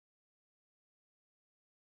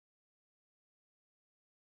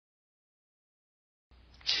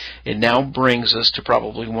it now brings us to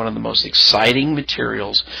probably one of the most exciting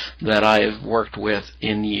materials that I have worked with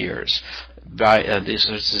in years. This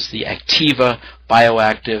is the ACTIVA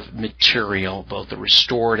BioACTIVE material, both the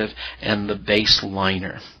restorative and the base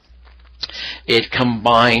liner. It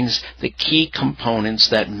combines the key components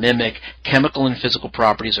that mimic chemical and physical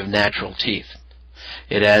properties of natural teeth.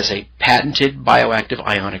 It has a patented bioactive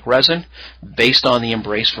ionic resin based on the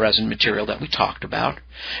embraced resin material that we talked about.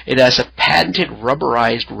 It has a patented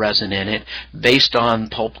rubberized resin in it based on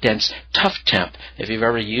pulp-dense tough temp. If you've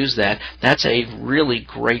ever used that, that's a really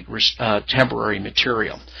great temporary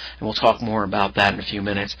material. And we'll talk more about that in a few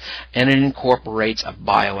minutes. And it incorporates a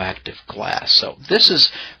bioactive glass. So this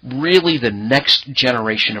is really the next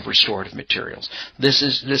generation of restorative materials. This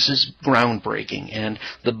is groundbreaking, and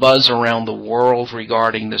the buzz around the world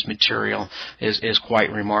regarding this material is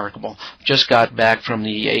quite remarkable. Just got back from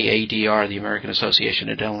the AADR, the American Association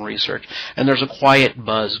of Dental Research, and there's a quiet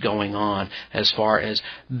buzz going on as far as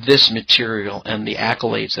this material and the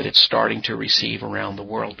accolades that it's starting to receive around the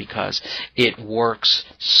world, because it works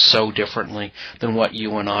so differently than what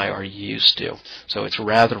you and I are used to. So it's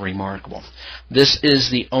rather remarkable. This is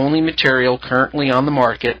the only material currently on the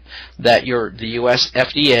market that the U.S.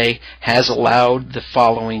 FDA has allowed the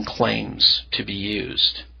following claims to be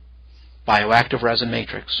used: bioactive resin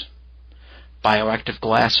matrix, bioactive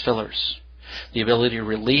glass fillers, the ability to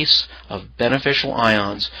release of beneficial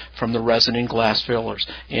ions from the resin and glass fillers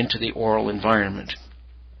into the oral environment.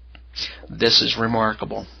 This is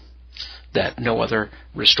remarkable, that no other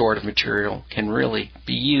restorative material can really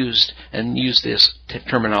be used and use this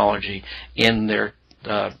terminology in their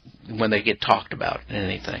when they get talked about in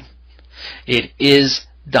anything. It is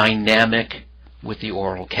dynamic with the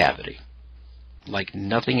oral cavity, like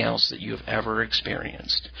nothing else that you have ever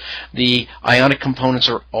experienced. The ionic components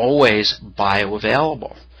are always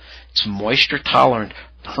bioavailable. It's moisture tolerant,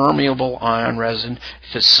 permeable ion resin,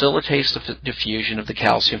 facilitates the diffusion of the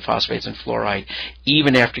calcium phosphates and fluoride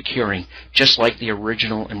even after curing, just like the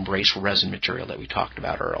original embraced resin material that we talked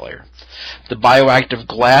about earlier. The bioactive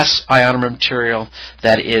glass ionomer material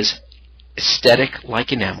that is aesthetic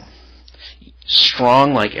like enamel,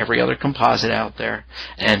 strong like every other composite out there,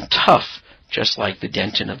 and tough just like the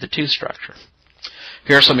dentin of the tooth structure.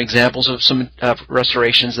 Here are some examples of some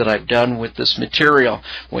restorations that I've done with this material.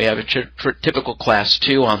 We have a typical class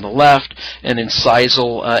 2 on the left, an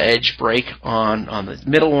incisal edge break on the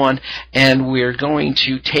middle one, and we're going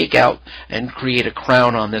to take out and create a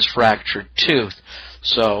crown on this fractured tooth.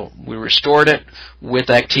 So we restored it with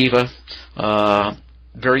ACTIVA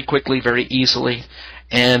very quickly, very easily,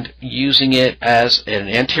 and using it as an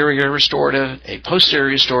anterior restorative, a posterior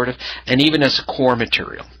restorative, and even as a core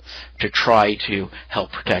material to try to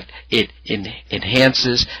help protect. It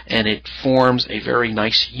enhances and it forms a very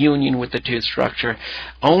nice union with the tooth structure,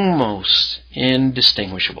 almost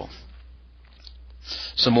indistinguishable.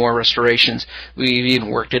 Some more restorations. We've even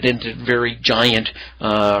worked it into very giant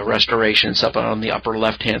restorations up on the upper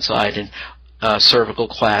left-hand side and cervical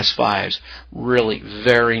class 5s. Really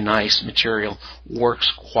very nice material.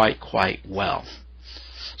 Works quite well.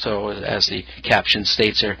 So as the caption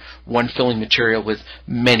states there, one filling material with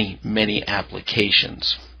many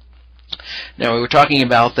applications. Now, we were talking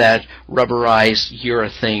about that rubberized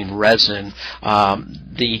urethane resin.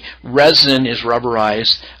 The resin is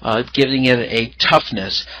rubberized, giving it a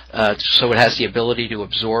toughness, so it has the ability to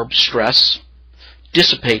absorb stress,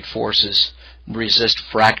 dissipate forces, resist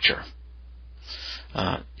fracture.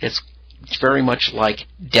 It's very much like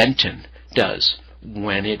dentin does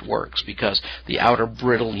when it works, because the outer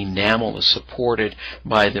brittle enamel is supported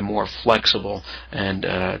by the more flexible and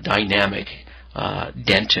dynamic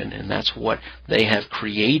dentin, and that's what they have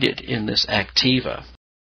created in this ACTIVA.